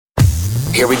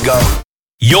Here we go.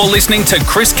 You're listening to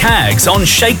Chris Caggs on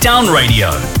ShakeDown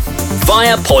Radio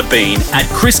via Podbean at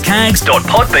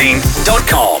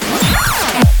chriscaggs.podbean.com.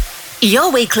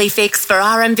 Your weekly fix for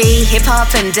R&B,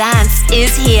 hip-hop and dance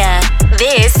is here.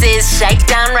 This is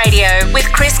Shakedown Radio with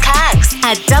Chris Caggs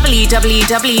at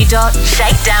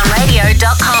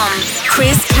www.shakedownradio.com.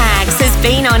 Chris Caggs has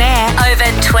been on air over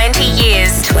 20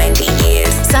 years.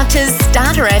 Such as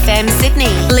Starter FM Sydney,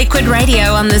 Liquid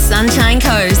Radio on the Sunshine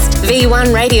Coast,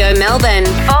 V1 Radio Melbourne,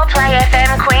 4Play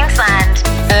FM Queensland,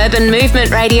 Urban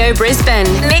Movement Radio Brisbane,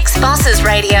 Mix Bosses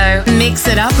Radio, Mix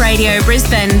It Up Radio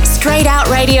Brisbane, Straight Out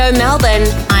Radio Melbourne,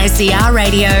 ICR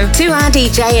Radio,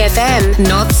 2RDJ FM,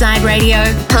 Northside Radio,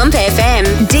 Pump FM,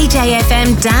 DJ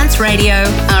FM Dance Radio,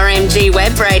 RMG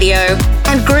Web Radio,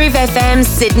 and Groove FM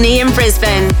Sydney and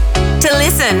Brisbane. To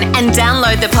listen and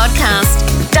download the podcast,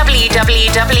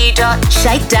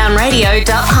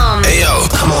 www.shakedownradio.com. Hey yo,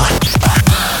 come on.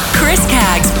 Chris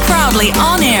Caggs, proudly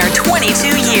on air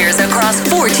 22 years across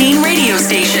 14 radio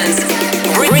stations,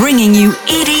 bringing you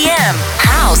EDM,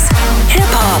 house,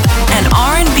 hip-hop, and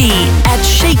R&B at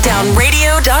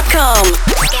shakedownradio.com.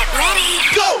 Get ready.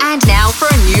 Go! And now for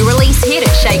a new release hit at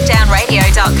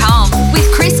shakedownradio.com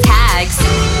with Chris Caggs.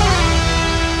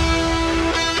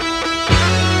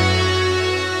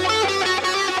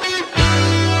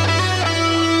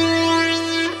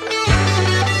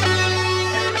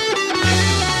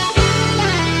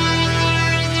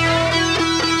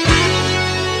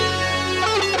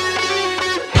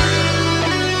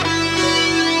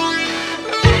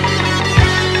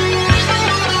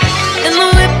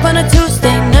 On a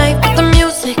Tuesday night with the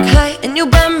music high and you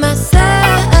by my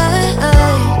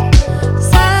side,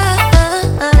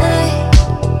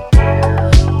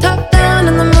 top down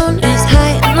and the moon is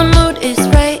high and the mood is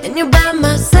right and you by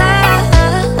my side,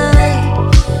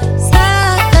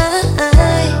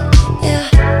 yeah.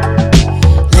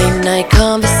 Late night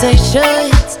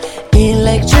conversations,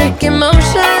 electric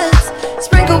emotions,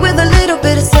 sprinkled with a little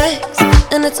bit of sex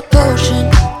and it's a potion,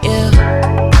 yeah.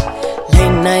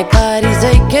 Night bodies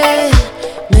aching,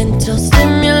 mental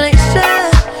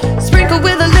stimulation, sprinkled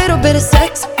with a little bit of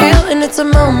sex appeal, and it's a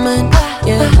moment,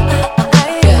 yeah.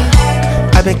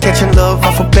 I've been catching love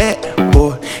off a bat,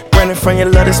 boy. Running from your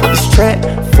love, that's what it's trapped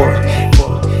for.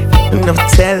 And I'm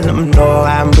telling them no,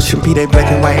 I'm pushing be that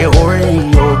black and white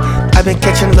Oreo. I've been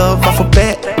catching love off a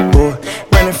bat, boy.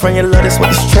 Running from your love, that's what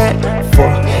it's trapped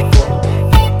for.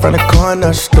 From the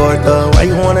corner store, though, why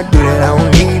you wanna do that? I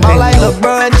don't need that. I'm like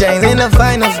LeBron James in the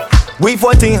finals. We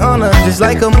 1400, just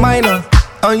like a minor.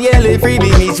 I'm yelling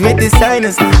freebie meets with the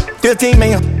signers. 15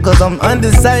 million, cause I'm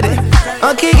undecided.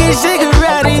 I'm kicking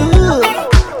shigarati, ooh.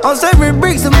 I'm serving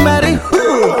bricks, somebody,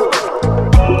 ooh.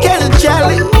 Catch a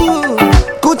Charlie, ooh.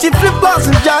 Gucci flip-flops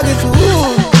and joggers,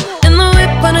 ooh. In the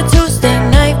whip on a Tuesday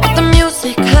night with the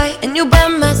music high and you by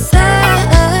my side.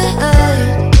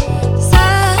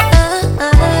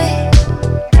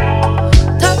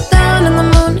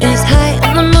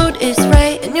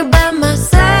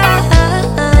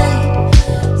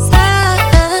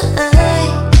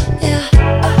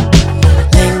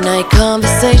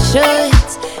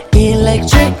 Conversations,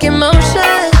 electric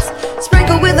emotions,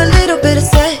 sprinkled with a little bit of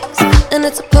sex, and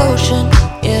it's a potion,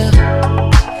 yeah.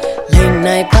 Late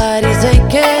night bodies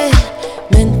aching,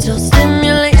 mental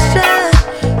stimulation,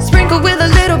 sprinkled with a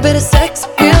little bit of sex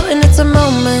appeal, and it's a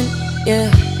moment, yeah.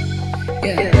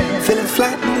 Feeling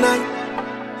flat tonight,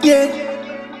 yeah.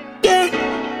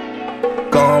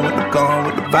 Gone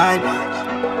with the vibe,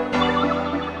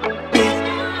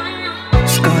 yeah.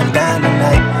 It's going down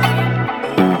tonight.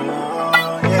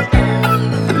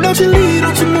 Don't you leave,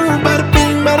 don't you move, bada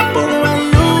bing, bada boom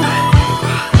around you.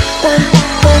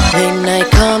 Late night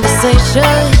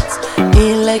conversations,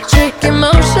 electric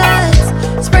emotions,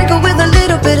 sprinkled with a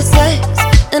little bit of sex,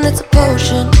 and it's a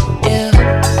potion, yeah.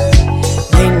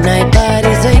 Late night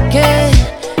bodies aching,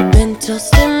 mental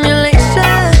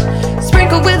stimulation,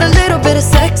 sprinkled with a little bit of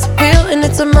sex appeal, and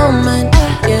it's a moment,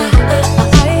 yeah.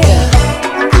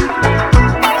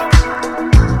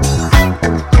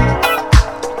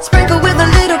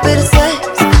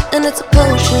 It's a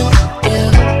potion,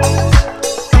 yeah.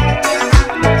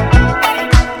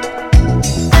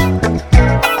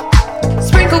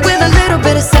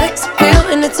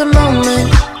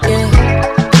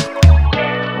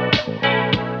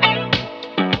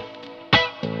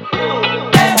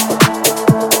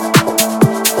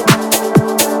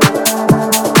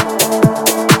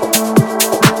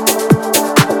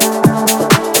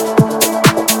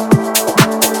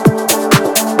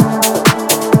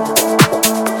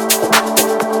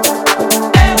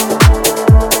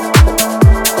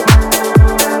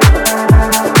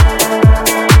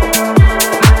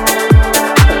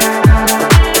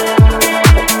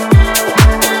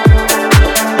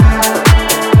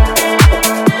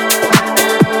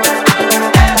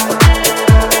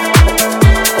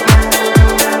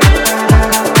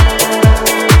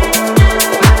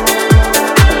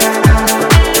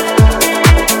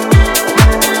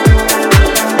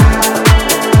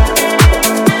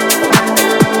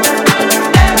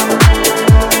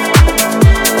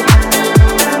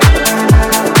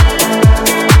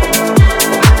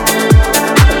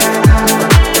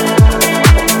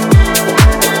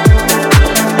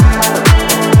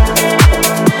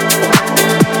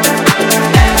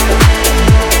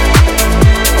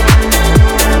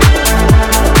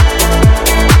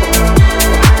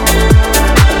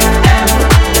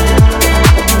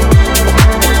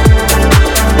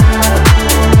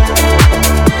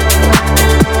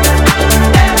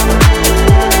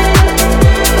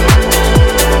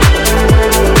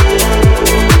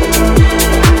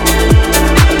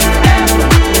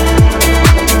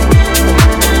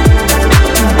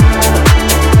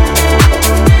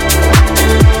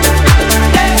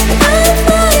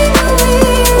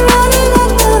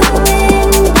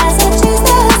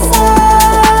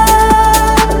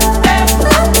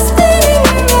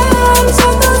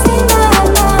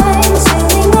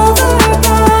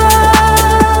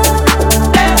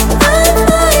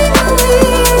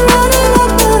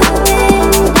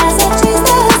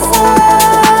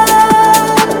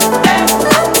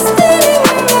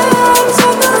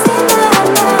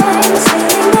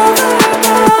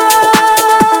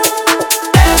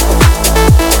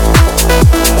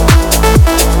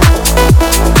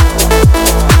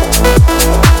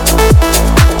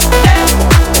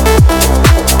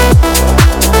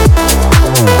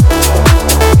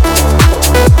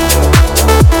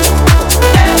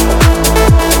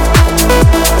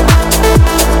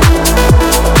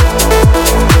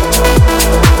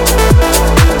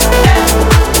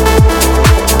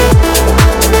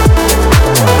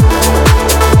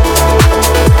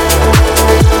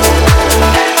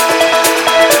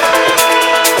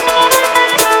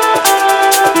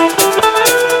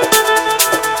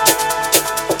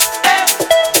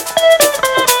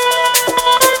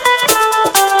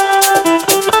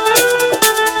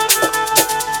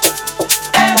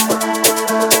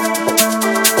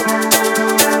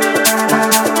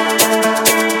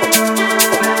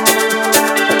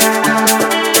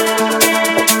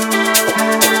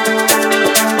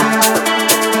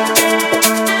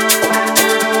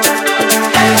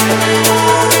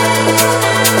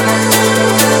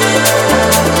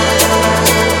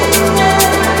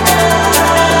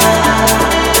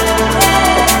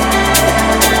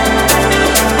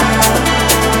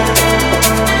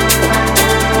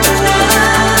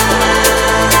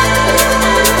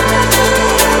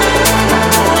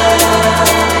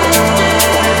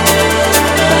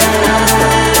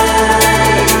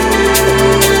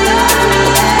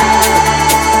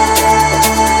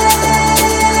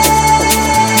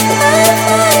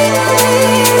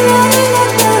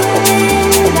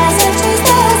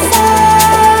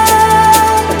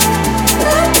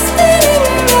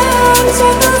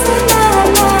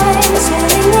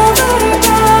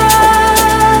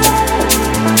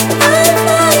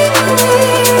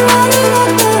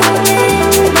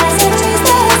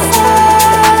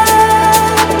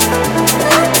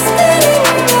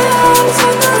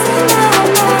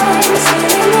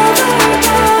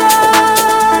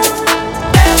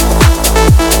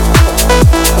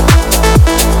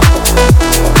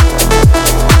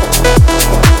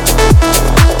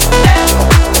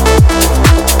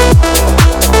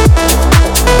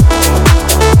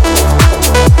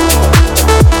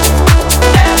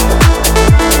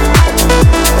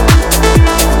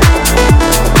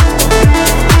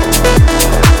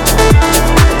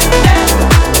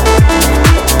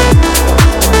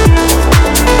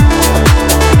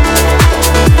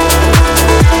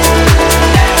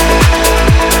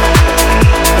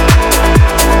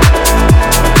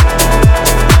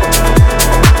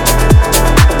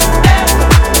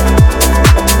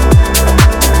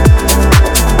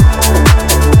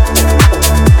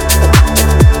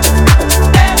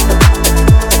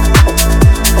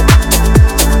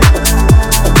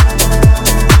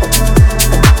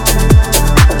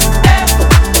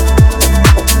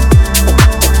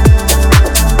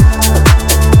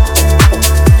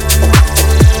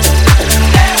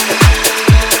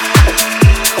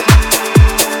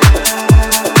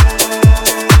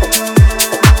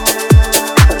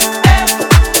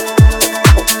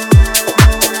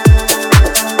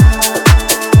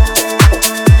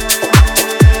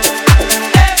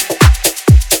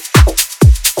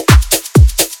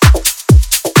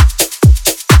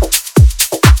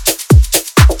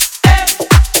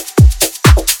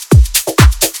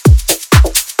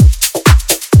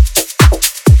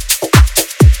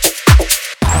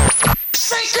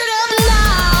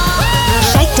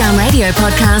 Shakedown Radio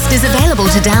podcast is available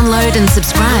to download and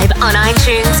subscribe on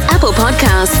iTunes, Apple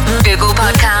Podcasts, Google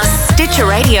Podcasts, Stitcher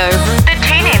Radio, the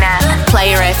TuneIn app,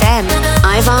 Player FM,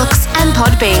 iVox, and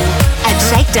Podbean at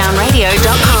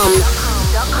ShakeDownRadio.com.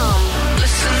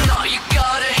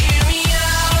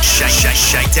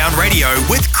 Shakedown Radio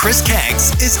with Chris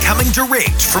Caggs is coming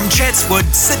direct from Chatswood,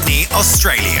 Sydney,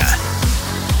 Australia.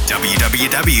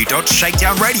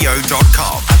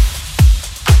 www.shakedownradio.com.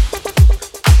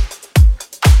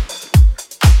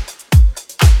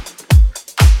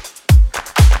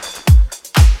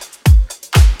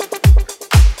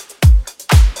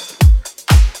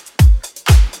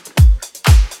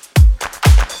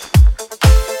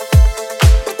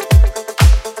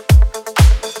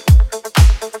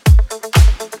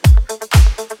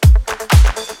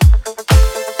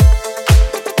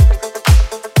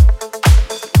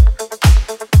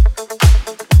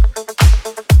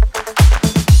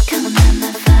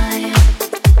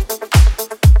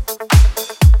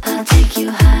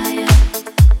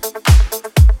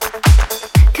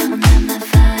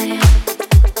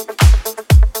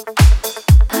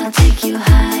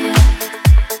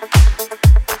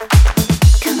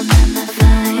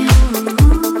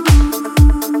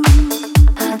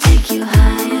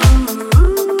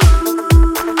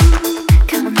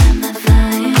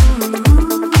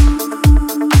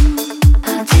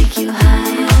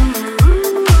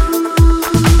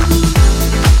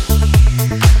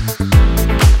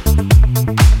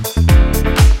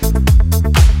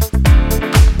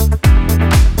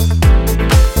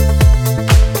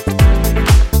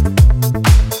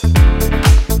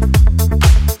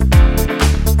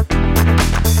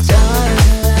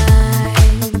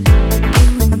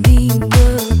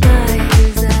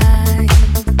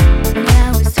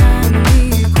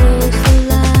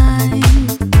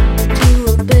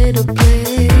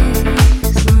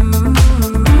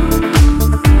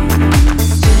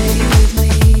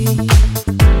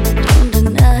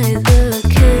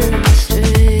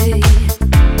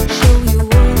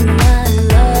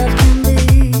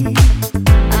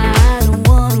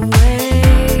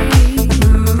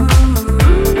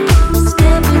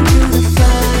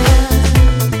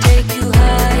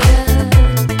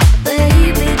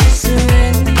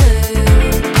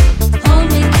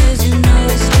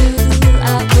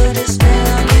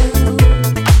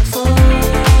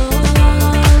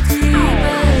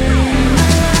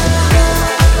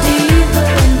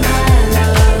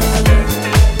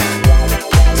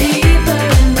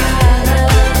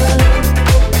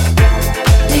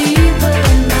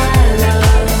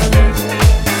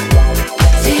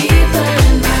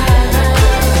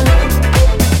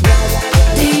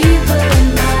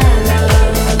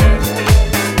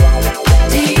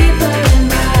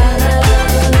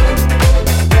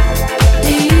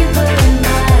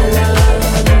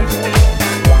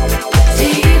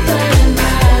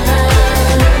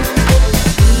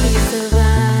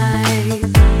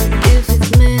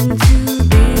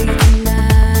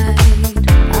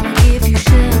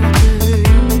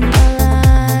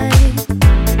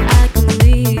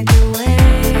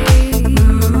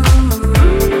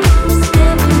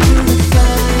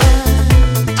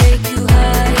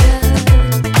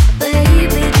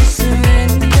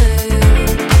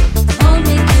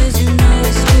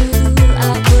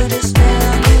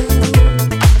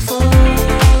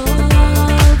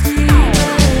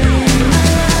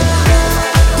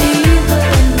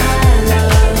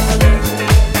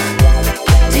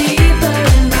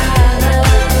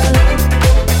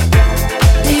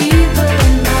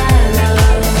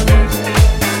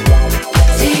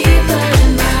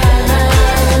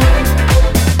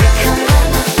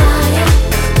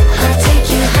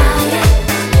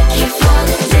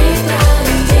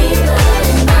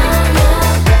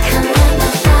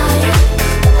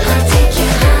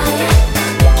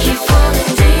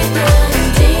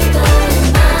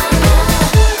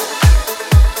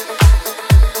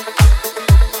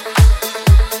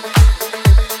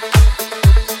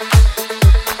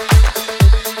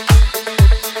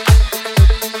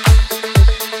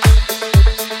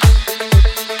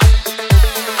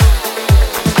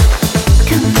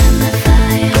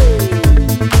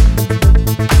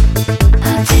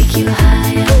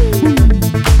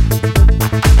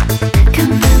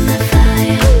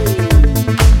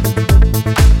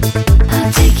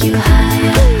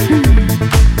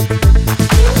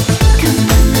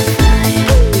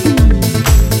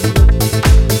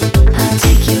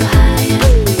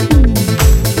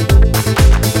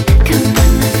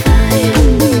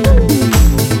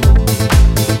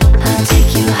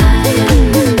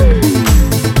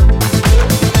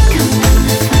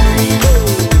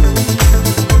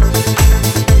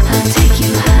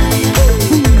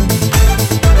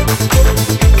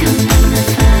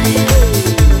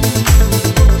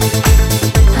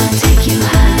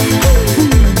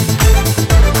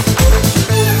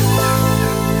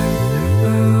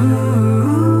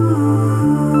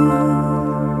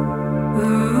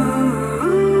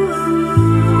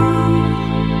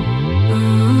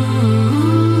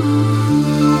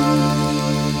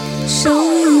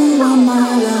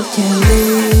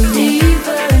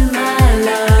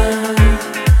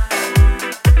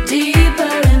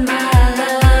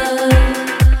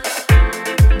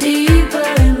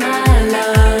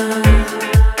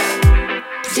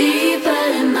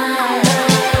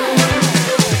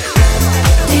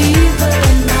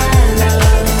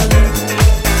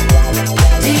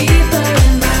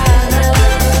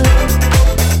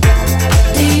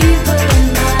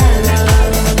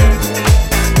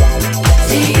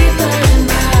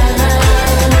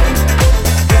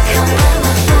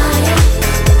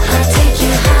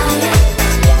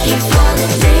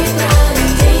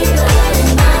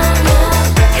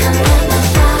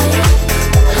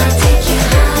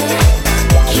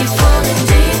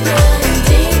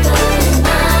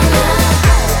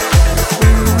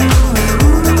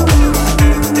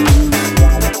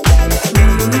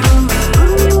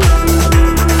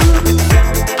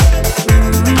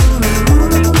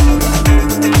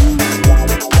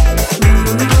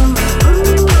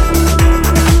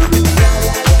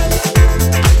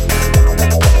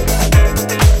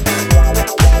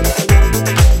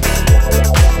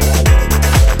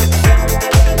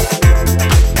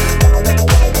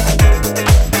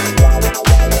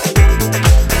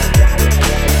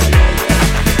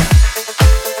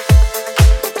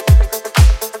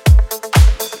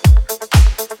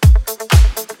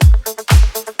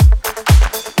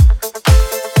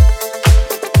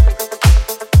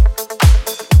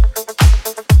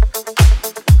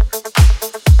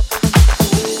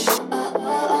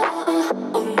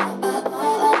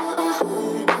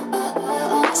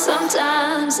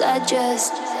 I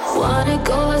just wanna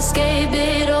go escape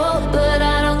it all, but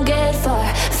I don't get far.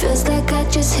 Feels like I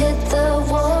just hit the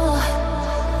wall.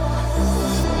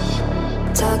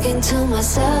 Talking to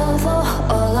myself, oh,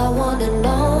 all I wanna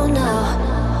know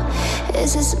now,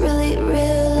 is this really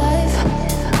real life?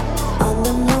 On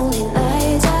the lonely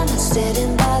nights, I'm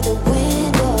sitting by the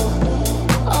window,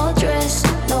 all dressed,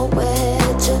 nowhere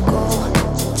to go.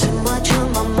 Too much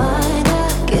on my mind, I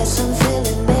guess I'm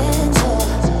feeling mental.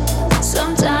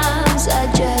 Sometimes I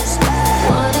just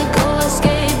wanna go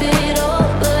escape it all,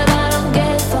 but I don't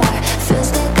get far.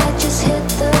 Feels like I just hit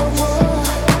the wall.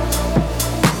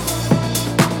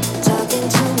 Talking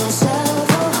to myself,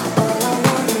 oh, all I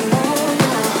wanna know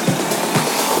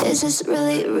now, is this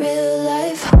really real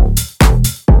life?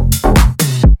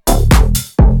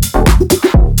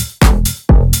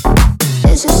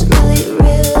 Is this really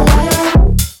real life?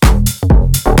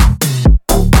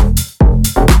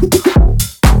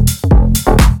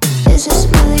 Is this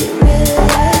really real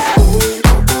life?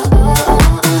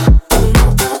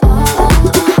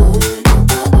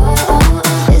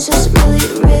 Is this really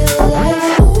real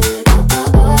life?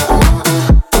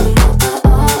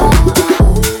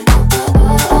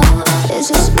 Is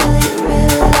this really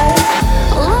real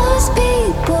life? Lost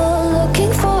people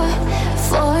looking for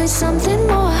something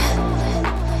more.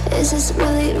 Is this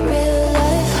really real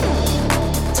life?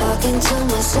 Talking to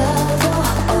myself,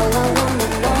 oh, all I wanna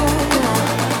know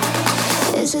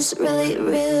now, is this really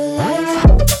real life?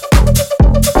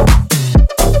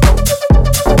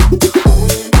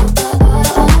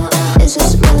 Is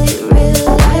this really real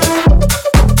life?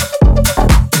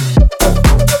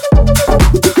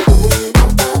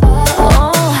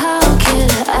 Oh, how can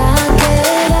I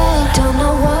get out? Don't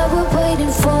know what we're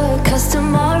waiting for, 'cause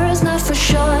tomorrow's not for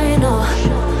sure, no.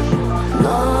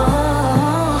 No,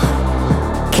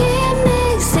 keep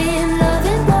mixing love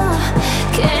and war,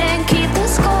 can't keep the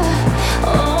score.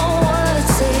 Oh,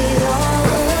 what's it all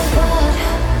about?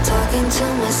 Talking to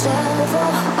myself, oh,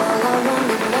 all I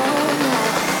wanna know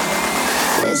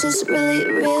now, is this really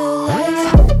real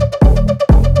life?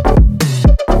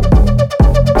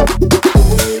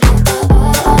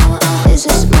 Is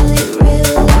this really real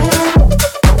life?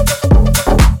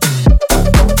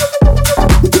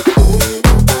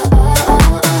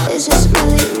 Is this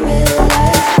really real life?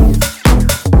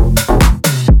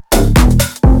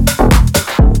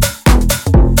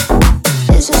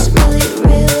 Is this really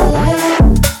real life?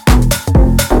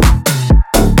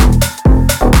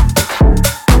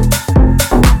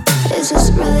 Is this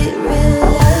really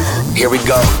real life? Here we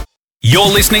go. You're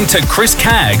listening to Chris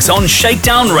Caggs on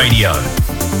Shakedown Radio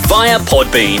via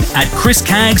Podbean at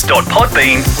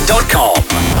chriscaggs.podbean.com.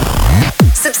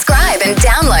 Subscribe and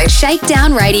download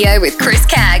Shakedown Radio with Chris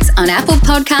Caggs on Apple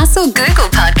Podcasts or Google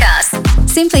Podcasts.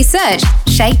 Simply search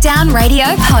Shakedown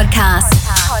Radio Podcast.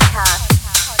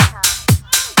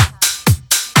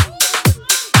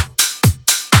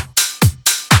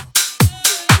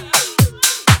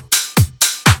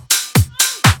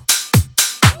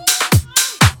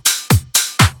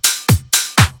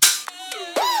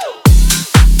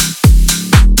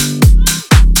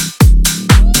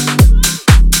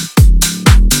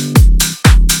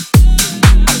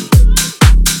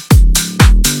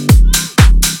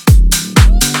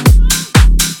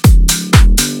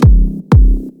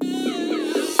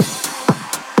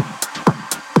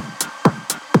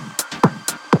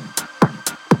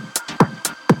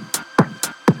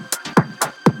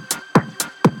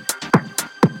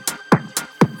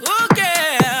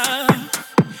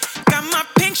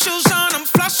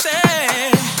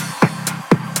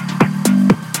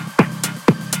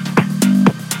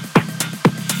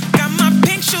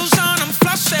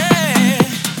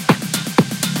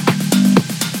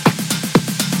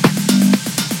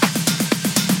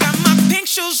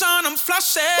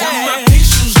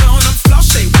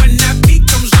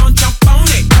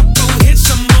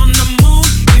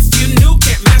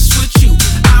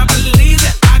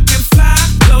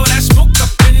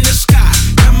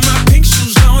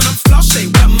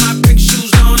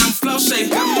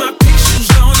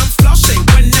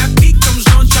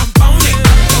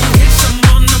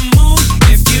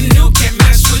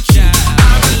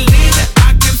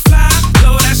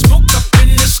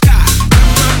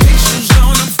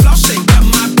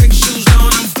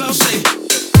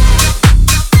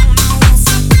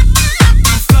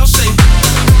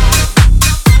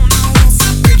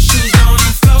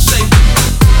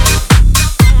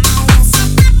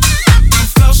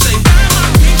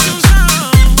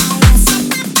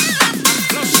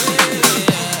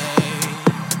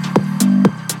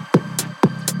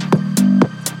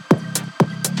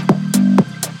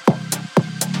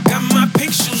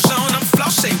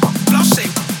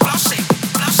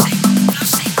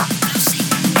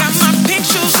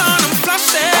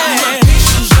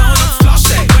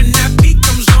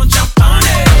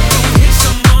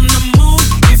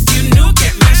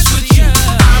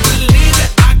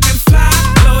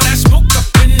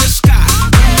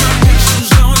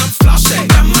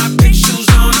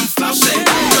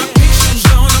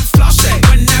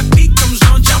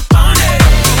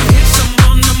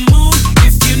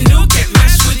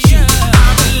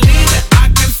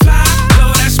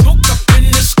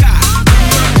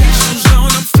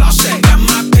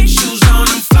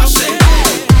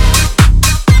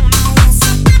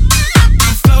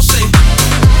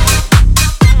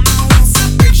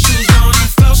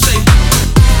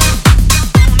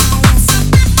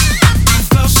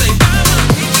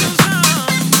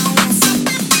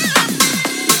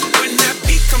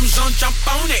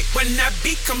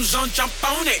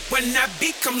 When that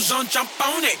beat comes on, jump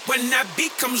on it. When that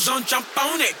beat comes on, jump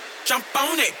on it. Jump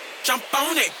on it. Jump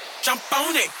on it. Jump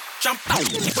on it. Jump on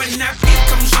it. When that beat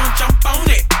comes on, jump on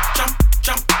it. Jump,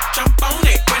 jump, jump on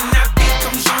it. When that beat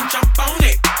comes on, jump on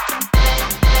it.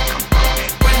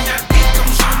 When that beat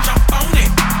comes on, jump on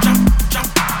it. Jump, jump,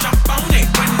 jump on it.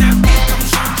 When that beat comes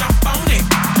on, jump on it.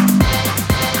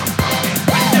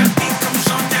 When that beat comes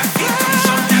on, that beat comes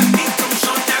on, that beat comes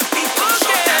on, that beat comes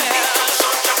on, that beat comes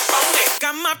on, jump on it.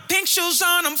 Got my pink shoes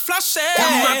on, I'm flossing.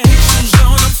 Got my pink shoes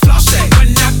on, I'm flossing.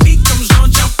 When that beat comes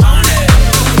on, jump on it.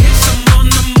 Go hit some on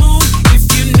the moon. If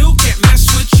you knew, can't mess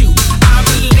with you. I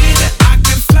believe that I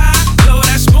can fly. Blow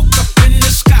that smoke up in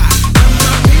the sky. Got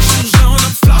my pink shoes on,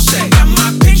 I'm flossing. Got my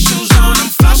pink shoes on, I'm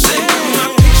flossing. Got my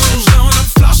pink shoes on, I'm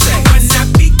flossing. When that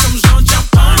beat comes on, jump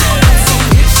on it. Go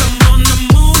hit some on the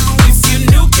moon. If you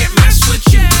knew, can't mess with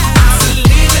you. I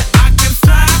believe that I can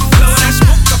fly. Blow that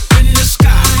smoke up in the sky.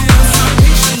 Got my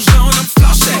pink shoes on, I'm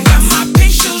flossing. Got my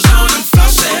pink shoes on, I'm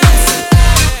flossing.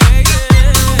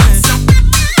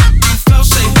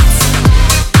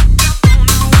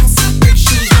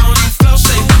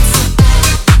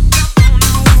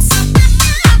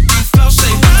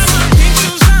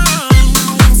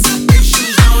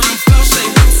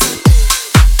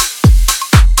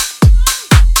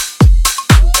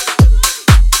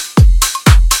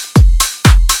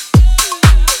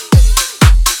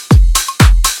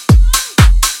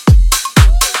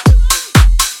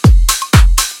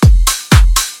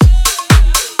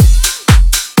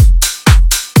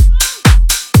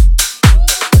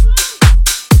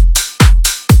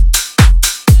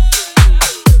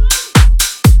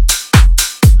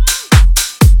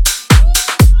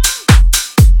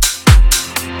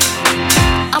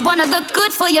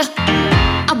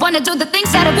 I wanna do the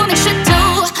things that a woman should do.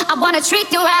 I wanna treat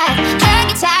you right, hug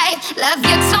you tight, love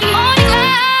you till morning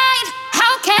light.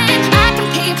 How can I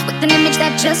compete with an image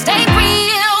that just ain't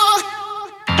real?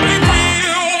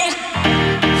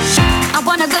 I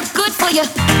wanna look good for you.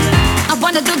 I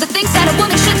wanna do the things that a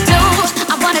woman should do.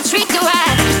 I wanna treat you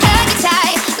right, hug you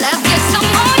tight, love you till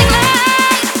morning light.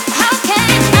 How can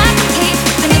I compete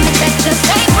with an image that just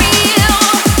ain't real?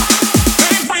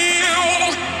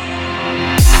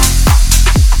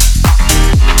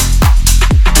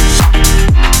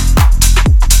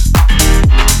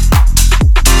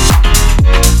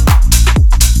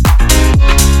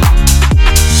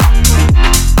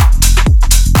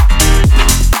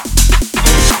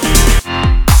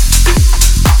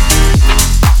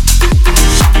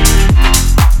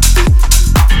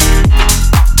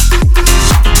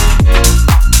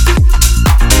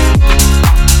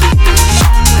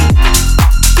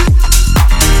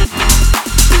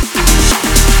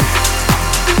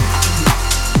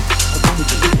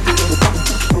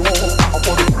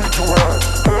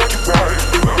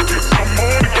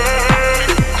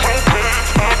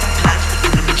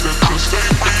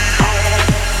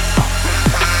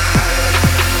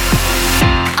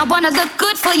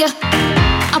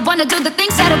 I wanna do the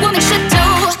things that a woman should do.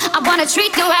 I wanna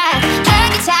treat you right,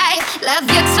 hug you tight, love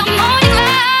you till morning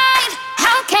light.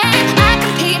 How can I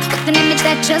compete with an image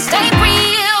that just ain't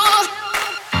real?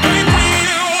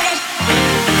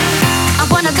 I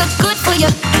wanna look good for you.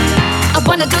 I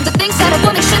wanna do the things that a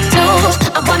woman should do.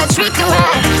 I wanna treat you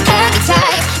right, hug you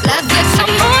tight, love you till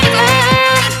morning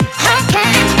light. How can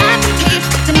I compete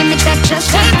with an image that just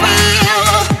ain't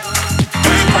real?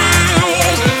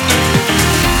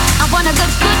 I wanna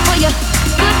look good for you,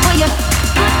 good for you,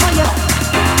 good for you,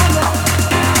 good for you.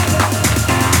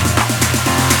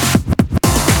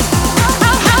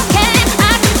 How can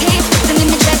I compete with an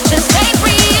image that just ain't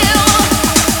real?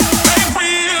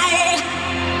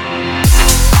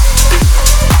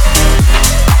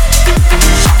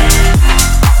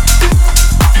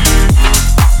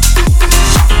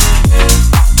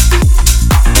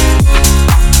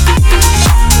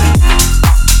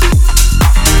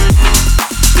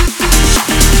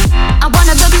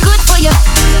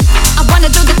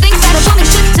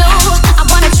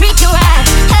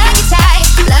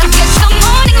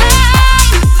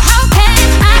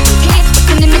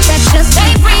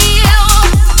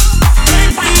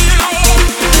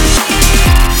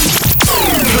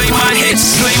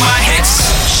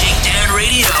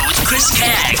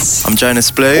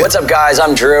 Jonas Blue. What's up, guys?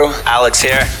 I'm Drew. Alex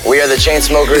here. We are the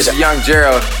Chainsmokers. Young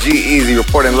Gerald, G-Eazy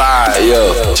reporting live. Hey,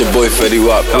 yo, it's your boy Fetty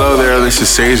Wap. Hello there, this is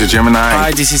Sage of Gemini.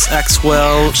 Hi, this is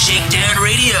Axwell. ShakeDown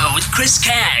Radio with Chris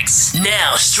Caggs.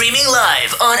 Now streaming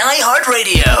live on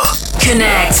iHeartRadio.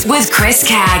 Connect with Chris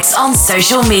Caggs on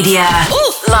social media.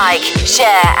 Like,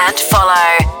 share and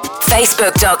follow.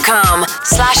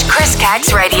 Facebook.com/Chris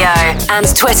Caggs Radio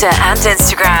and Twitter and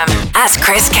Instagram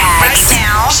 @Chris Caggs. Right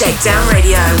now. Shakedown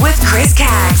Radio with Chris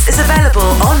Caggs is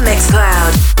available on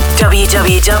Mixcloud.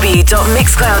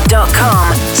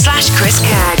 www.mixcloud.com/Chris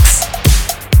Caggs.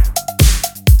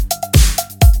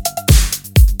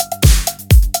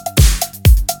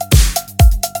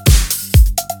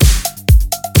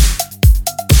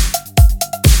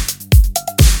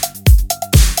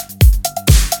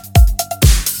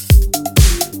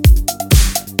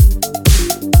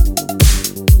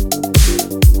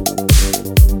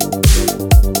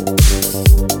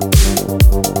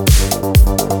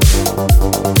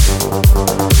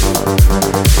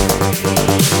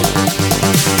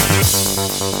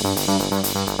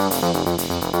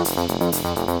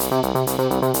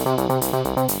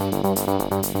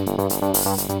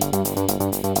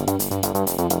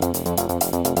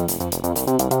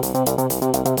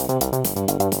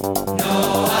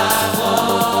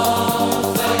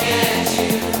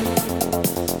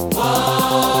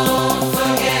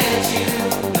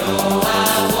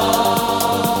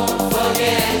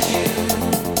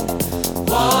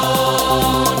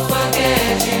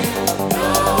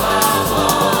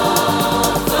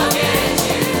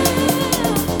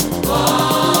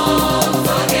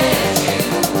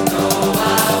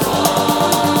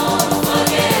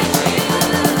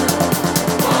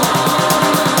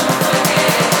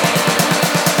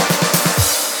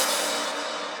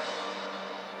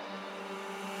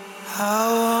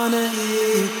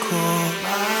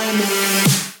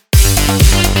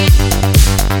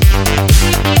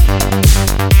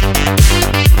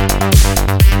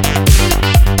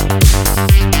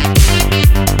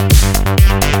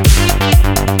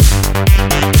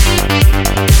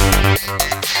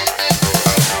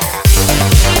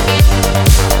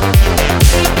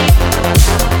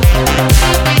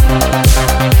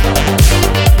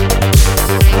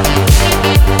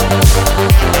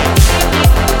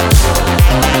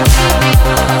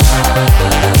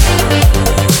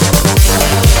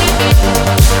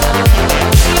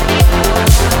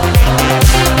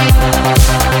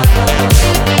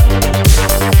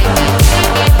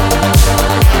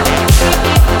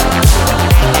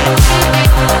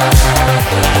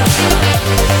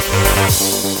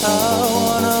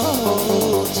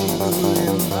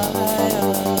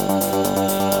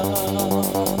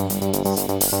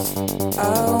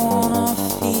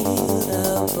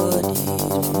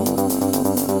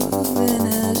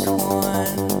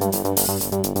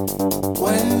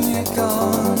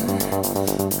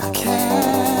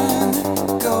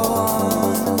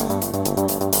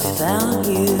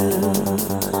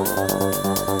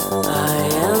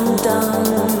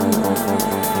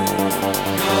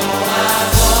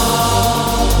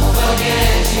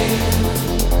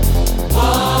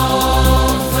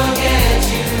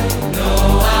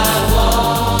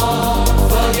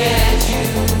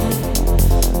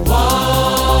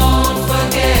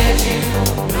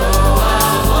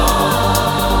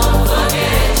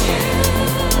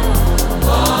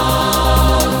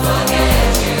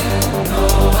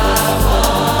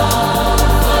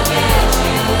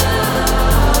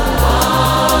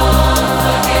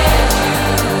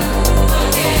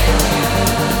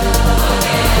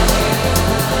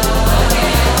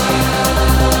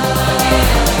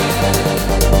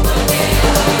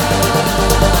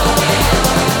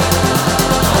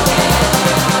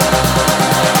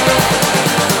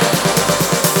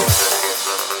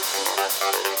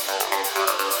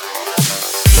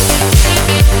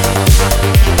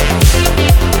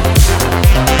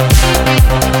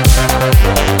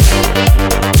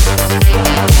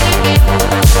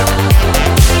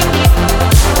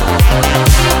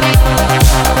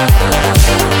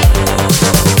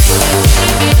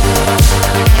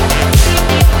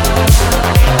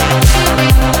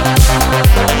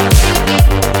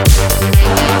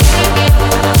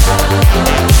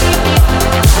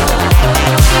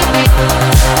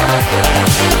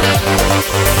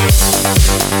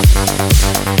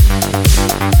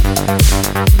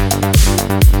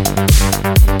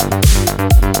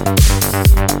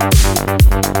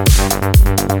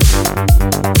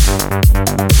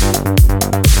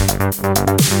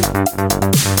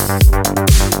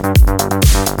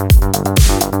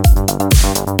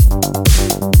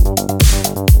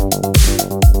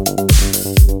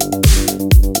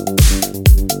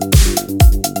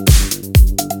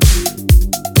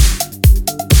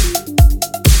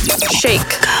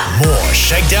 More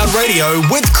Shakedown Radio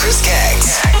with Chris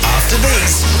Caggs. After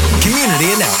these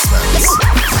community announcements.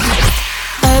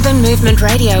 Urban Movement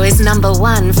Radio is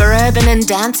 #1 for urban and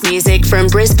dance music from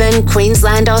Brisbane,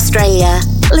 Queensland, Australia.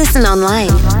 Listen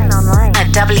online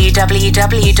at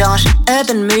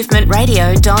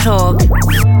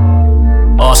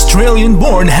www.urbanmovementradio.org.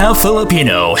 Australian-born, half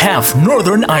Filipino, half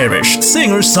Northern Irish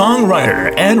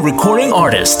singer-songwriter and recording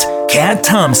artist Kat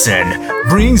Thompson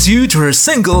brings you to her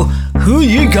single, Who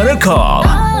You Gonna Call?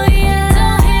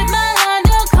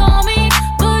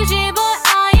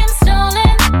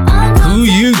 Who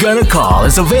You Gonna Call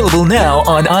is available now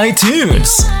on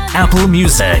iTunes, Apple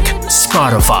Music,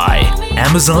 Spotify,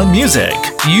 Amazon Music,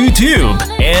 YouTube,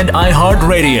 and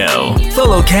iHeartRadio.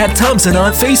 Follow Kat Thompson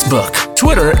on Facebook,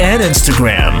 Twitter, and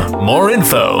Instagram. More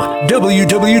info,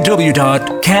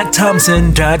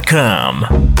 www.katthompson.com.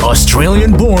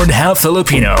 Australian-born, half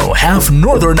Filipino, half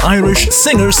Northern Irish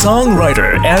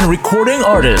singer-songwriter and recording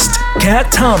artist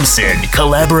Kat Thompson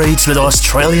collaborates with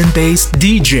Australian-based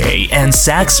DJ and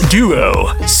sax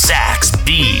duo Sax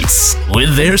Beats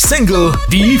with their single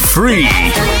Be Free.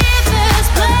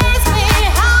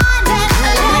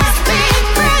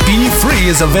 Be Free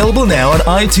is available now on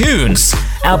iTunes,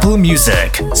 Apple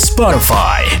Music,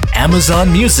 Spotify,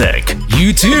 Amazon Music,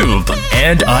 YouTube,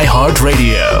 and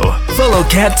iHeartRadio. Follow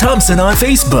Kat Thompson on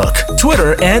Facebook,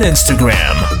 Twitter, and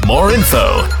Instagram. More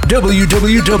info,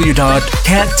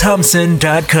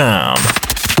 www.katthompson.com.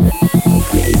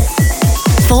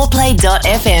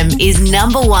 4Play.fm is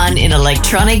 #1 in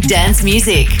electronic dance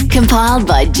music. Compiled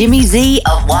by Jimmy Z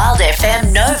of Wild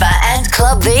FM, Nova, and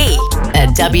Club V. At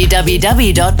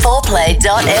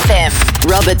www.4play.fm.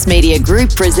 Roberts Media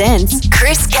Group presents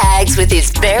Chris Caggs with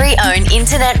his very own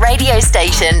internet radio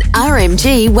station,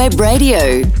 RMG Web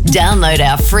Radio. Download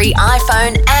our free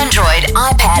iPhone, Android,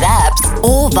 iPad apps,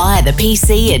 or via the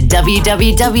PC at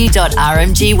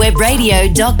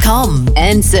www.rmgwebradio.com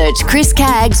and search Chris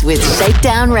Caggs with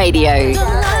ShakeDown Radio.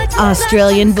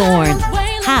 Australian-born,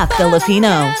 half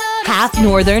Filipino, half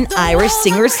Northern Irish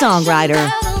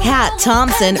singer-songwriter Kat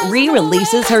Thompson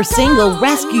re-releases her single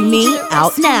Rescue Me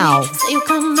out now. You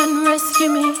come and rescue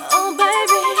me, oh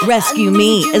baby. Rescue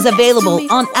Me is available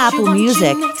on Apple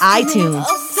Music, iTunes,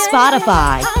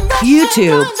 Spotify,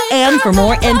 YouTube, and for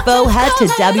more info head to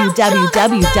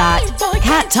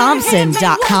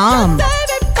www.katthompson.com.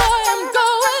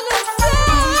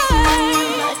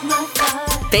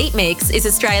 Beat Mix is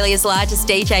Australia's largest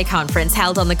DJ conference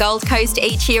held on the Gold Coast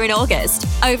each year in August.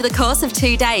 Over the course of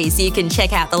 2 days, you can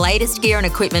check out the latest gear and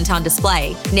equipment on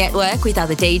display, network with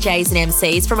other DJs and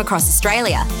MCs from across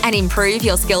Australia, and improve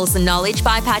your skills and knowledge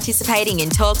by participating in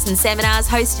talks and seminars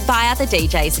hosted by other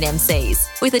DJs and MCs.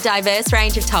 With a diverse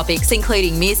range of topics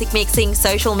including music mixing,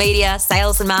 social media,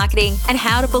 sales and marketing, and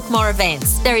how to book more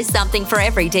events, there is something for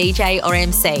every DJ or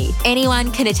MC.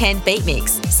 Anyone can attend Beat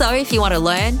Mix, so if you want to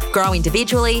learn, grow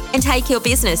individually, and take your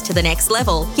business to the next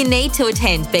level, you need to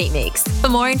attend Beat Mix. For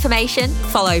more information,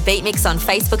 follow Beat Mix on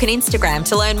Facebook and Instagram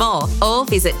to learn more, or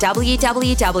visit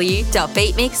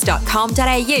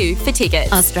www.beatmix.com.au for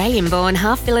tickets. Australian-born,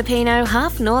 half Filipino,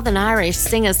 half Northern Irish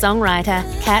singer-songwriter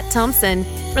Kat Thompson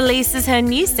releases her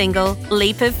new single,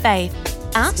 Leap of Faith,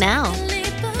 out now.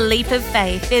 Leap of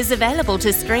Faith is available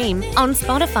to stream on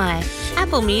Spotify,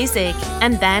 Apple Music,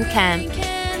 and Bandcamp.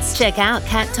 Check out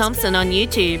Kat Thompson on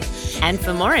YouTube. And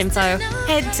for more info,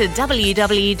 head to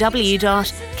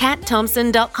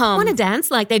www.katthompson.com. Want to dance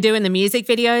like they do in the music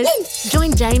videos?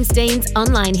 Join James Dean's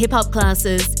online hip-hop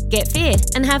classes. Get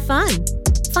fit and have fun.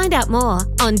 Find out more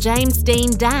on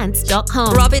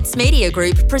jamesdeandance.com. Roberts Media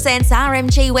Group presents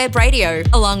RMG Web Radio,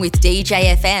 along with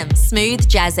DJ FM, Smooth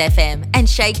Jazz FM, and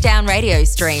Shakedown radio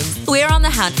streams. We're on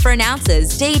the hunt for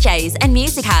announcers, DJs, and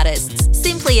music artists.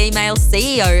 Simply email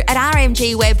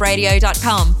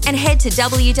ceo@rmgwebradio.com and head to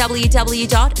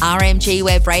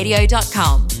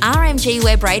www.rmgwebradio.com. RMG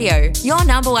Web Radio, your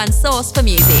 #1 source for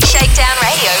music. Shakedown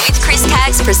Radio with Chris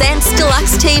Caggs presents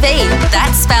Deluxe TV.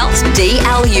 That's spelt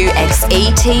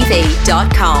DLUXETV.com.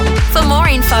 For more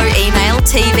info, email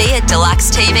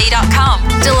tv@deluxetv.com.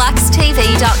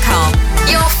 Deluxetv.com,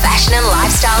 your fashion and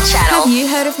lifestyle channel. Have you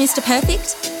heard of Mr.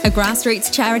 Perfect, a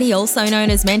grassroots charity also known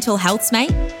as Mental Health's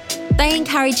Mate? They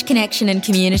encourage connection and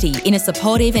community in a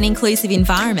supportive and inclusive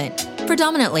environment,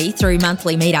 predominantly through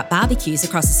monthly meet-up barbecues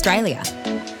across Australia.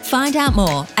 Find out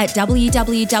more at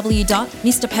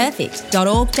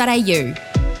www.mrperfect.org.au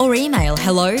or email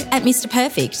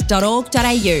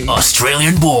hello@mrperfect.org.au.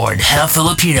 Australian-born, half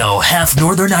Filipino, half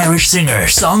Northern Irish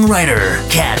singer-songwriter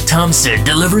Kat Thompson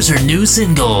delivers her new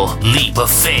single, Leap of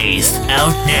Faith,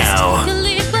 out now.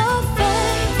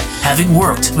 having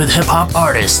worked with hip-hop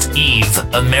artist Eve,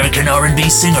 American R&B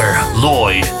singer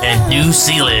Lloyd, and New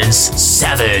Zealand's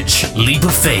Savage. Leap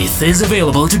of Faith is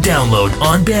available to download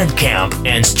on Bandcamp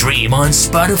and stream on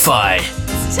Spotify.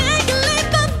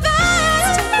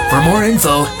 For more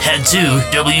info, head to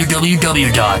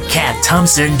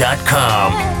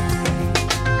www.catthompson.com.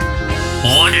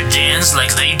 Want to dance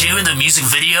like they do in the music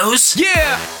videos?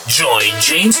 Yeah! Join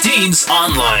James Dean's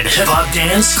online hip-hop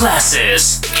dance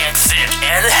classes. Get fit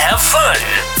and have fun.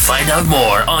 Find out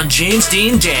more on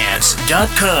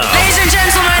jamesdeandance.com.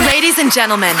 Ladies and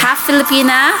gentlemen, half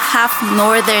Filipina, half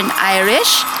Northern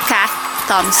Irish, Kat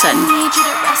Thompson. I need you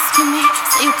to rescue me,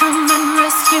 so you come and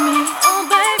rescue me. Oh,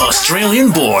 baby.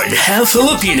 Australian-born, half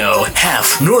Filipino,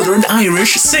 half Northern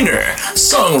Irish singer,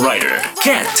 songwriter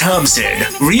Kat Thompson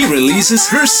re-releases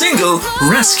her single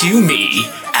Rescue Me,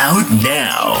 out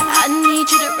now. I need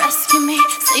you to rescue me,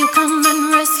 so you come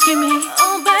and rescue me.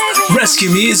 Oh, baby. Rescue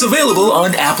Me is available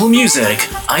on Apple Music,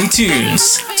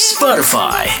 iTunes,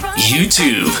 Spotify,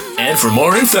 YouTube, and for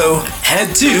more info,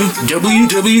 head to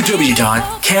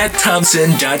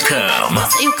www.catthompson.com.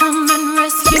 So you come and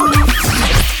rescue me.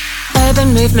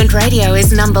 Urban Movement Radio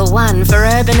is #1 for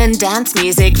urban and dance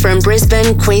music from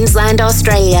Brisbane, Queensland,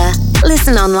 Australia.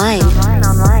 Listen online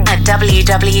at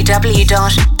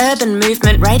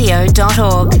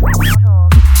www.urbanmovementradio.org.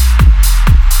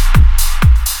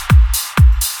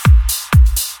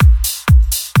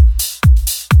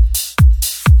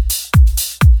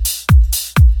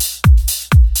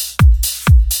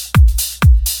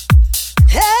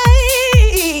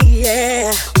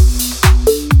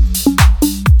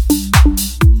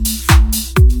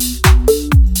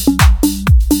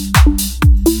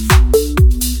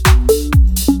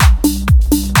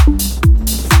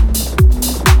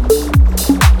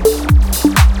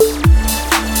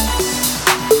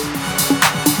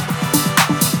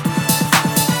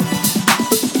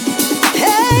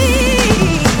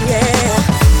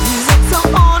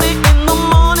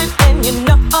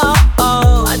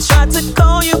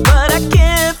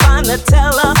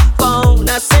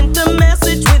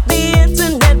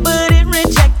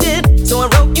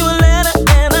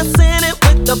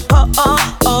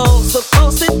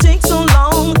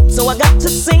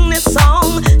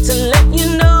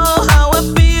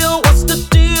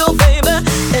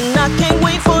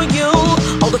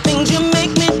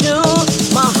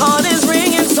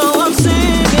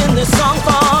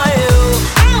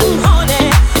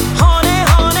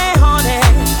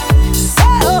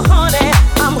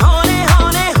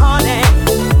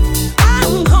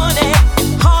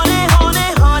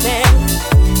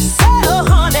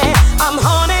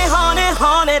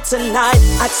 Tonight,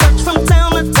 I search from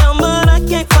town to town, but I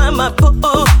can't find my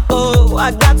boo.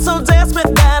 I got so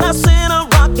desperate that I sent a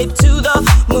rocket to the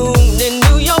moon. In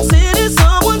New York City,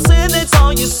 someone said they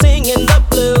saw you singing the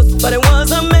blues, but it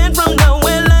was a man from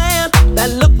nowhere land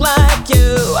that looked like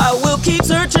you. I will keep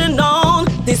searching on.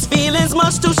 This feeling's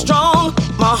much too strong.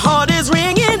 My heart is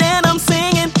ringing and I'm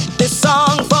singing this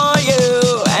song for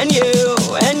you and you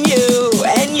and you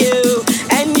and you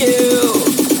and you.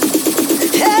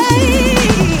 Hey.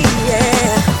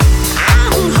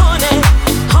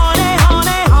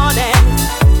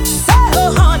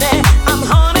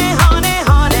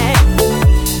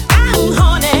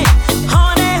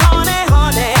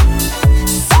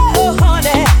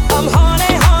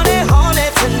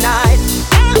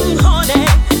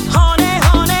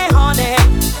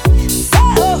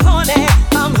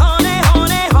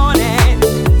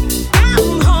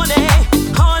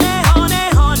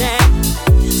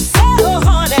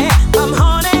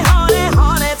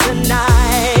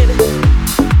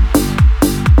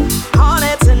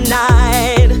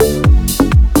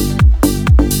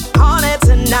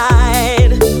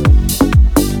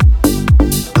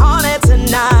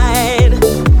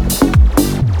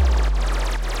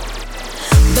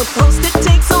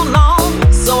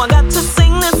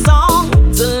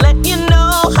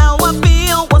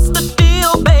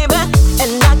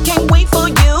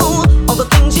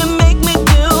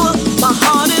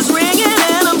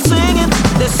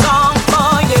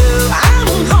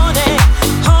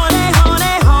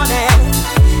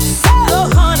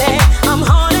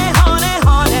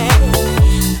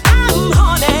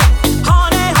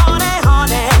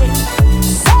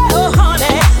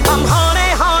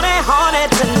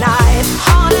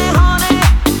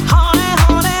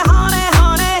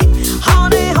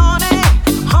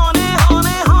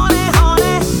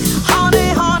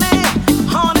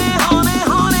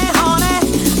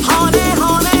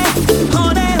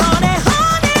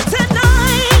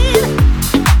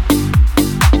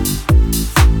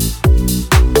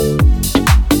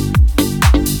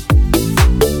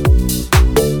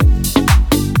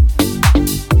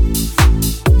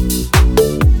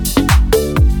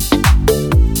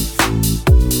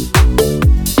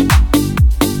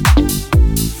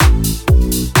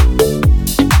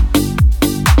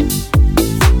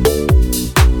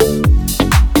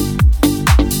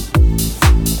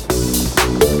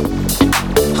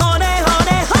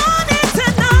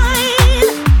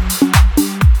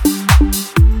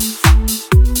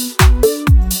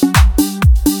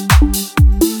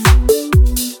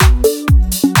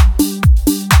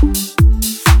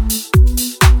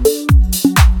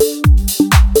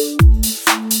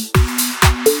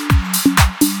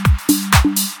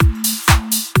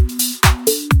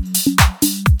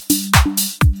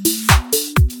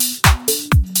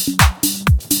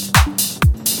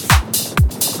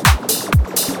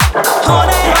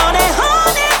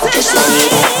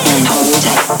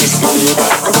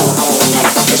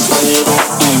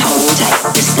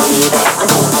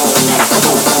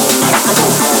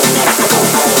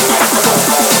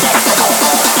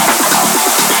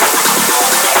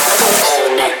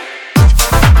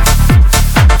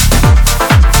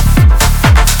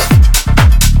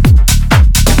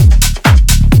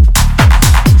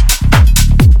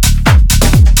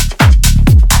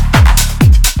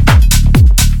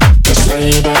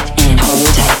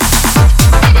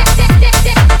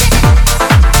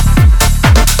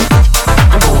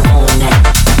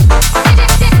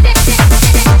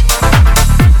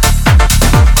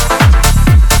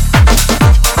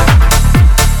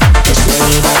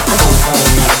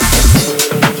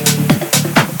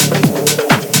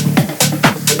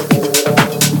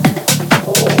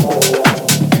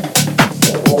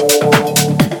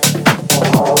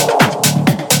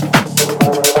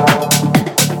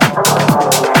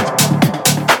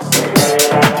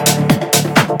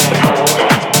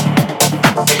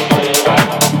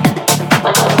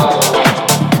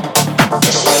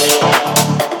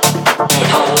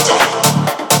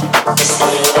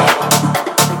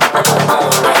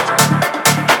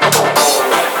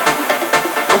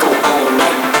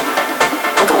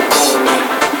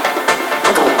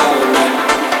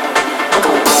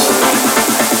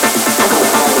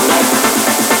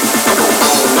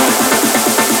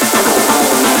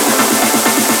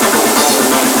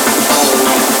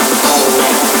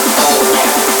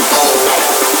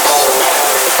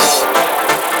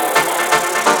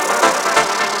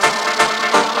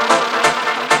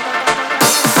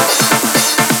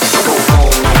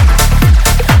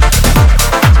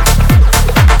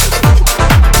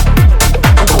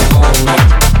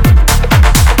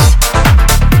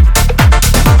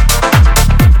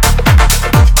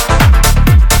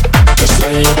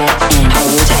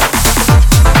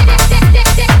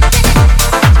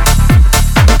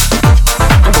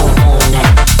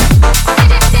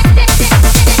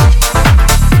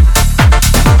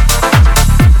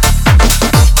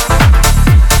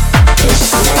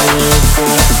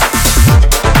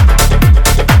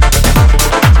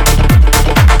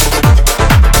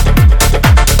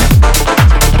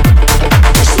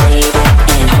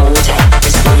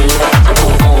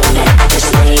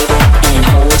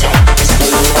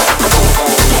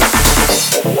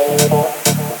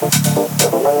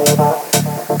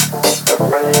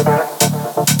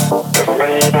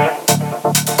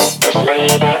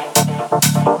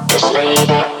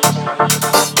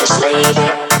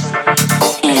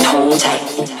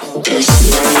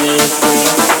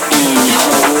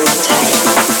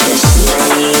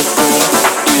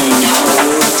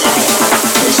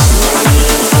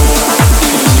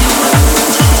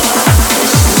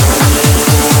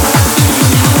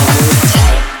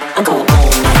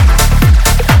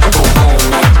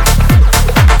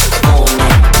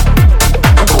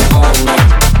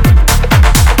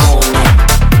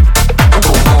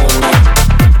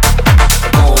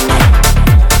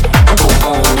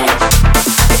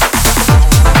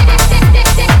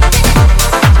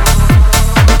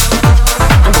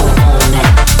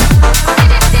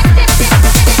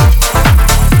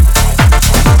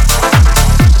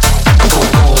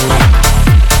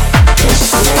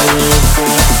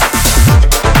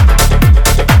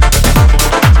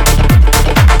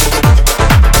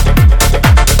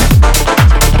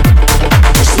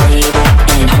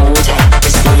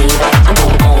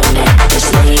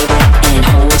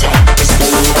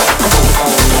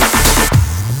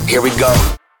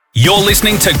 You're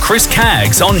listening to Chris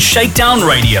Caggs on ShakeDown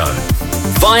Radio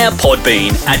via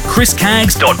Podbean at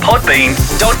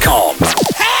chriscaggs.podbean.com.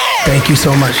 Thank you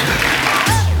so much.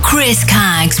 Chris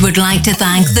Caggs would like to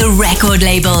thank the record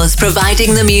labels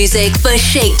providing the music for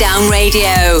Shakedown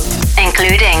Radio,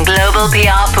 including Global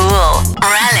PR Pool,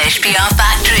 Relish PR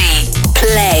Factory,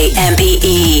 Play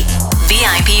MPE,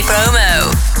 VIP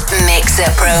Promo, Mixer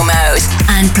Promos,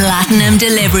 and Platinum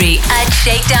Delivery at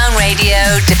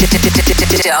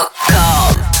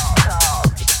shakedownradio.com.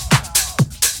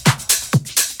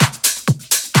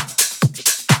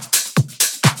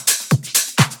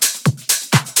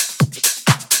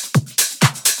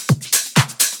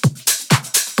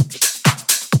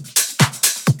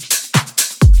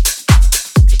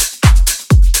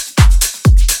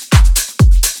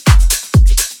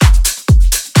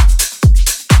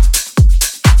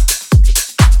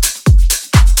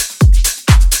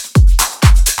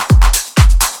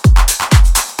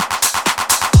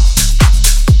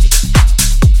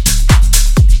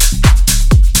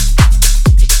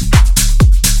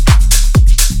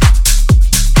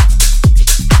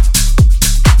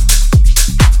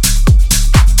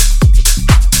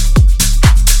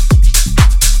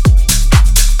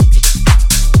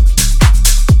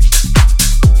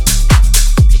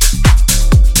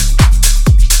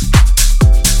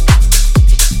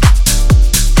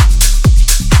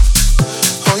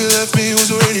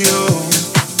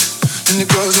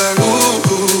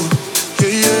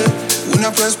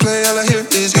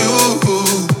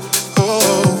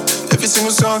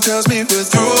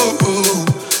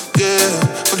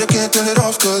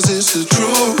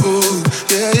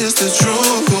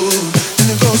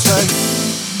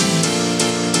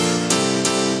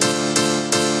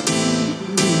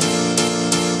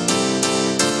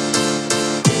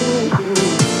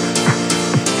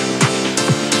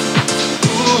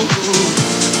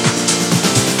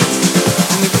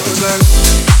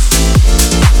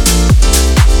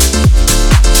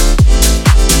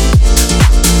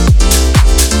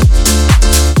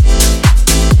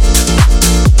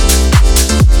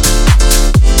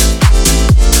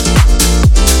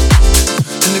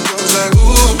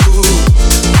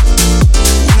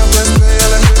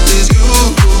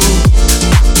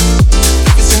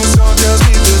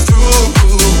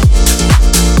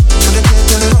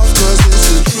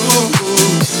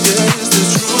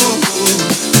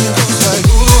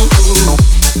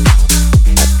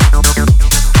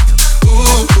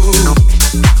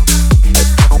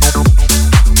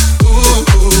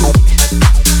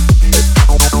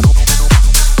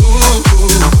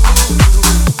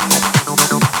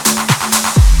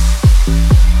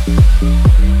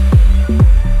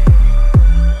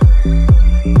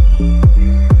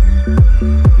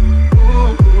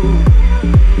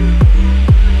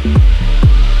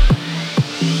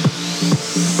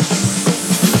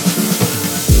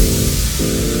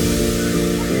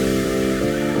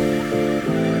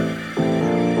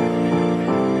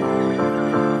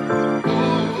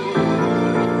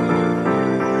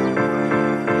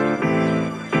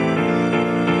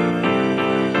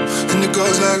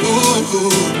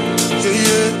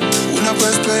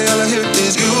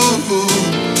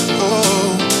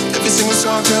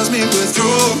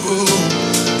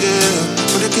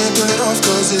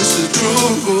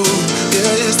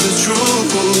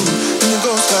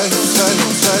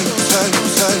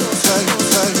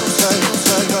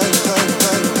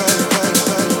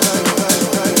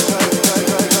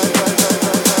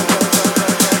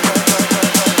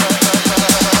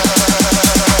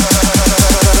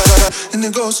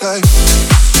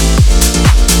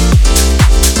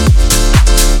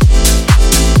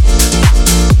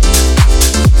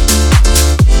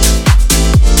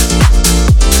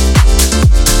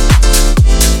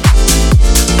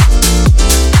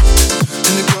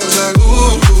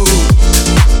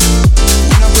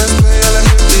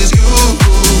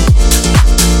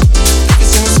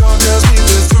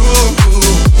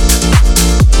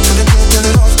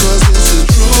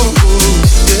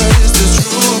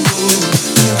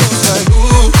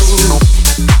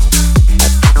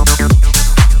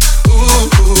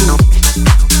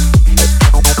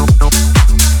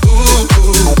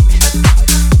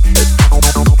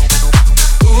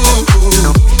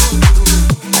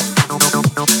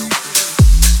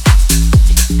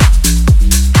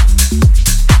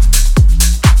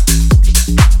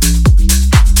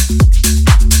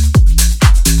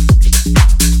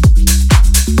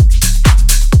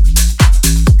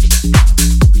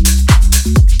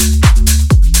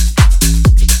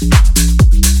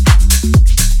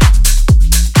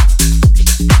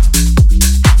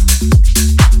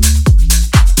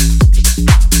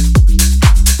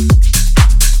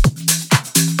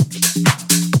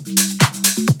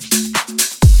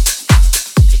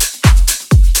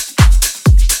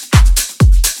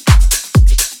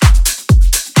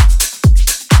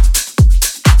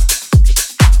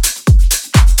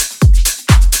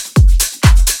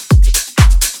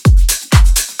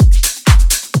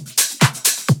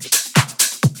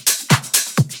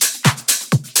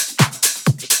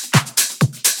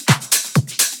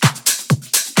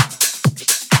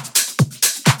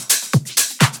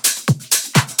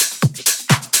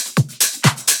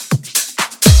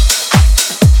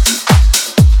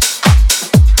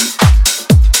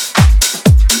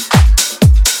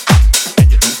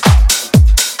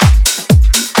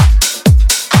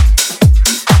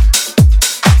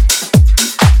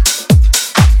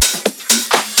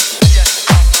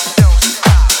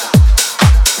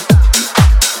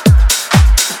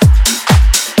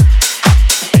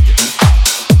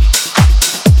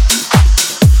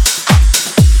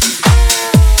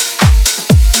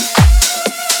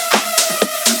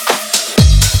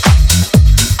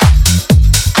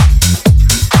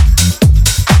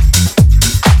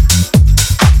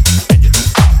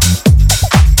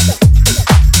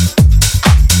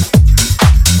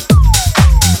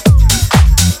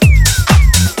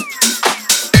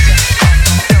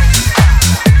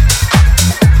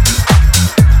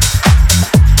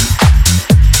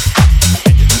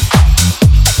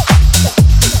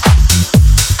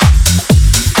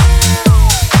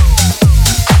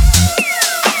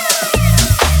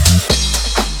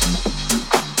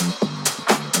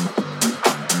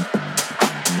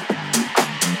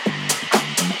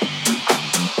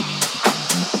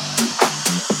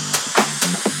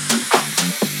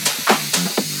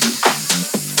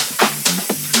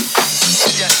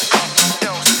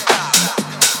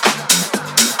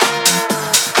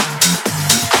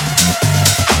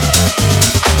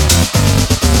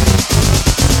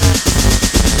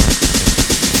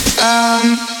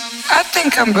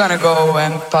 I'm gonna go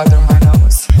and powder my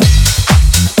nose.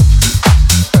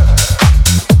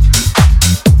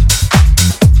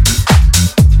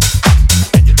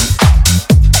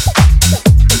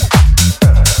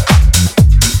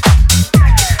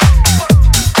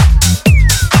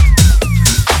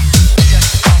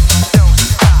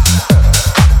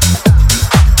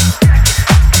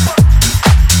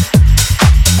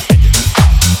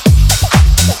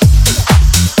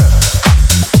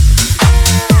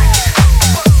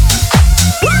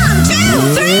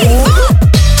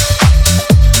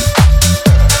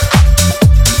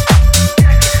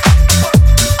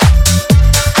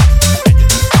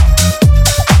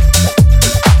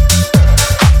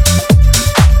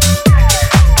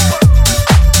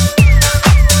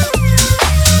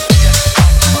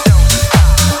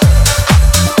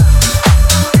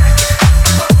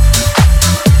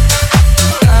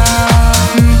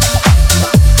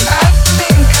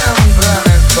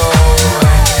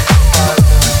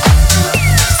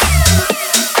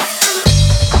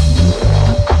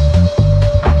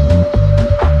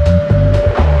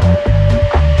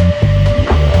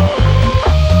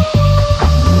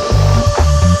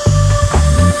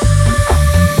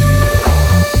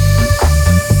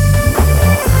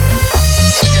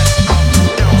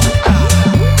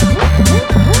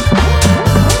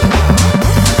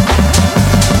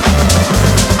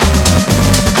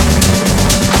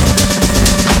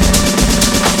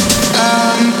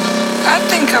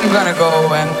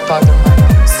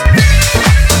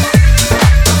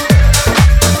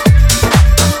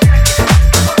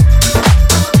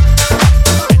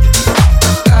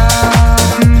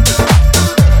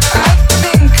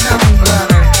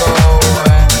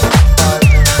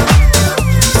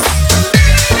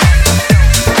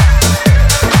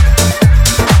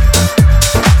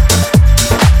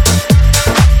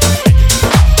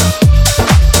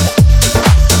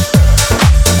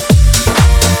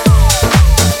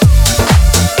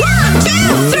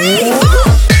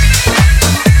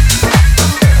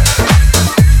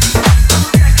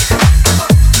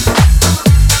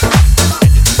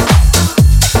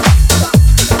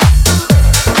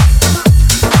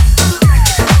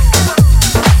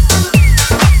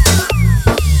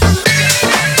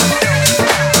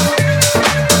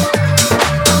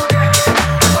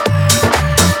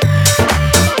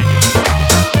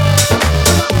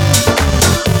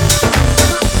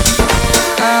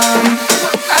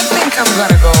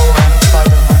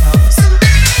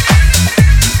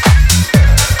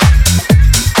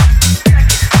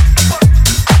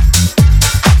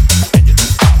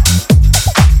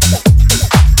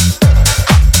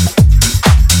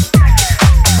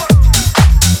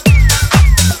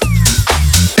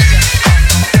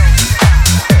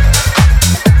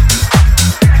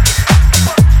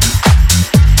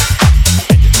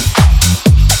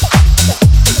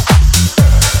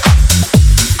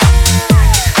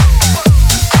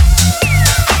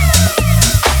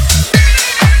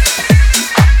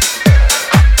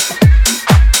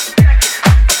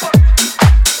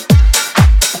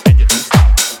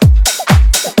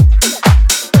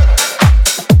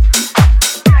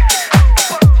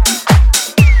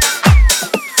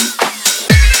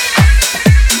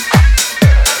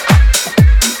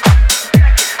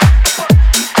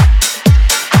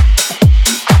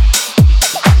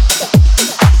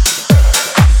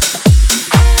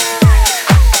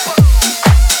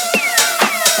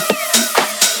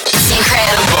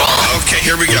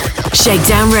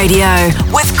 ShakeDown Radio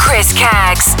with Chris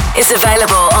Caggs is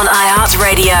available on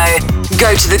iHeartRadio.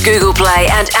 Go to the Google Play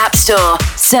and App Store.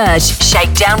 Search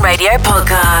ShakeDown Radio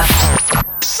Podcast.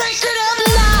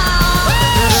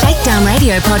 ShakeDown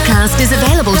Radio Podcast is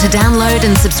available to download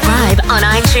and subscribe on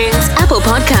iTunes, Apple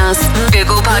Podcasts,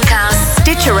 Google Podcasts,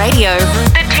 Stitcher Radio,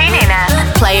 the TuneIn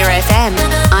app, Player FM,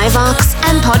 iVox,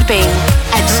 and Podbean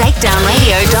at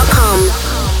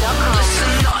ShakeDownRadio.com.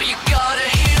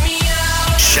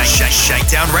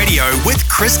 Shakedown Radio with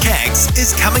Chris Caggs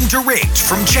is coming direct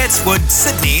from Chatswood,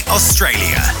 Sydney,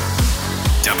 Australia.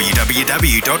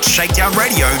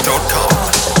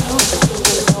 www.shakedownradio.com.